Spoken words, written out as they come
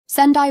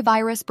Sendai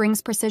virus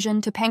brings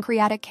precision to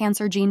pancreatic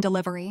cancer gene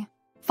delivery.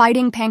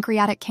 Fighting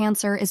pancreatic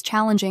cancer is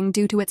challenging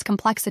due to its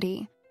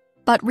complexity,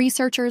 but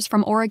researchers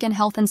from Oregon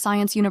Health and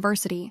Science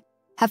University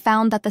have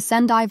found that the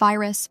Sendai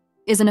virus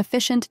is an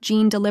efficient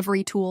gene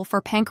delivery tool for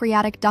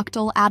pancreatic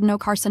ductal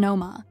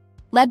adenocarcinoma.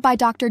 Led by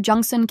Dr.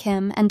 Jungsun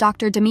Kim and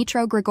Dr.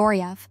 Dmytro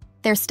Grigoriev,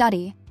 their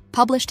study,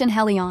 published in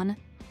Helion,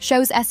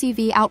 shows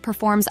SEV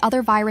outperforms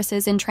other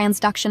viruses in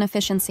transduction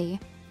efficiency,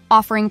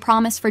 offering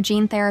promise for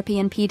gene therapy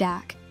in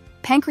PDAC.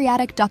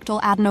 Pancreatic ductal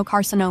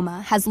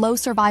adenocarcinoma has low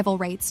survival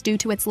rates due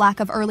to its lack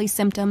of early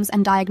symptoms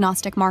and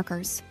diagnostic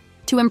markers.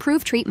 To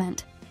improve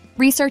treatment,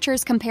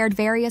 researchers compared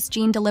various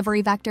gene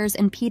delivery vectors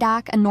in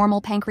PDAC and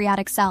normal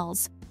pancreatic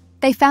cells.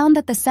 They found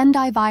that the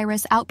Sendai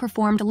virus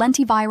outperformed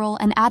lentiviral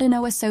and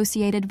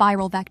adeno-associated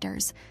viral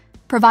vectors,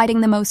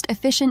 providing the most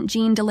efficient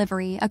gene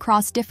delivery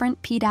across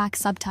different PDAC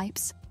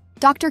subtypes.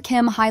 Dr.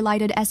 Kim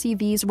highlighted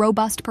SEV's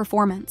robust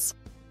performance,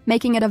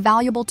 making it a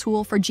valuable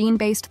tool for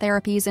gene-based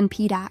therapies in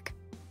PDAC.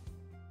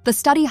 The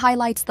study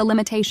highlights the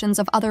limitations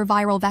of other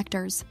viral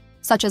vectors,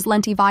 such as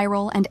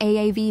lentiviral and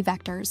AAV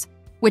vectors,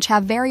 which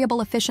have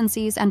variable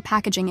efficiencies and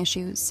packaging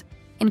issues.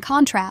 In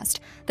contrast,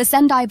 the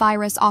Sendai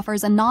virus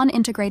offers a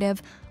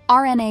non-integrative,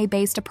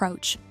 RNA-based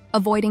approach,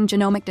 avoiding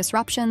genomic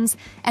disruptions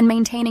and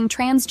maintaining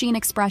transgene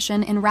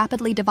expression in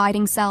rapidly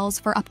dividing cells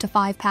for up to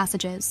 5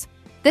 passages.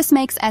 This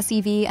makes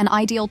SEV an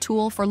ideal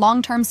tool for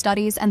long-term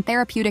studies and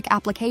therapeutic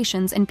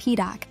applications in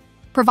PDAC,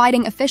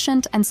 providing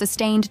efficient and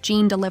sustained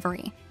gene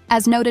delivery,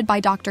 as noted by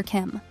Dr.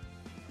 Kim.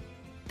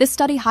 This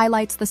study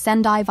highlights the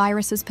Sendai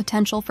virus's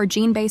potential for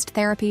gene-based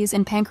therapies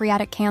in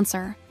pancreatic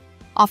cancer,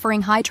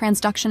 offering high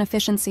transduction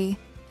efficiency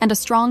and a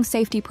strong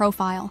safety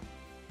profile.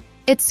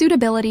 Its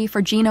suitability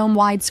for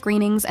genome-wide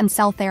screenings and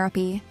cell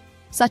therapy,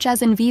 such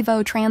as in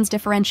vivo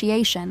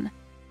transdifferentiation,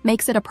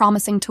 makes it a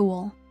promising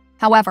tool.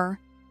 However,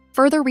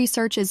 further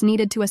research is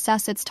needed to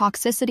assess its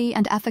toxicity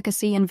and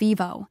efficacy in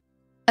vivo,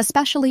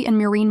 especially in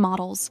murine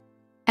models,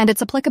 and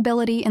its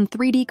applicability in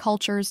 3D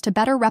cultures to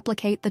better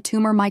replicate the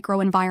tumor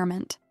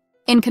microenvironment.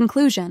 In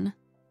conclusion,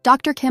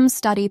 Dr. Kim's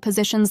study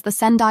positions the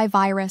Sendai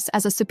virus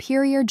as a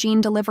superior gene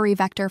delivery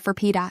vector for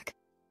PDAC,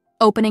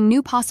 opening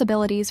new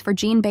possibilities for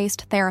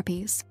gene-based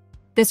therapies.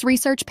 This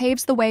research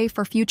paves the way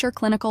for future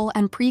clinical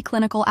and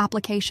preclinical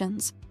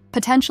applications,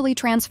 potentially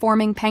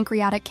transforming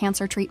pancreatic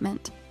cancer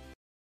treatment.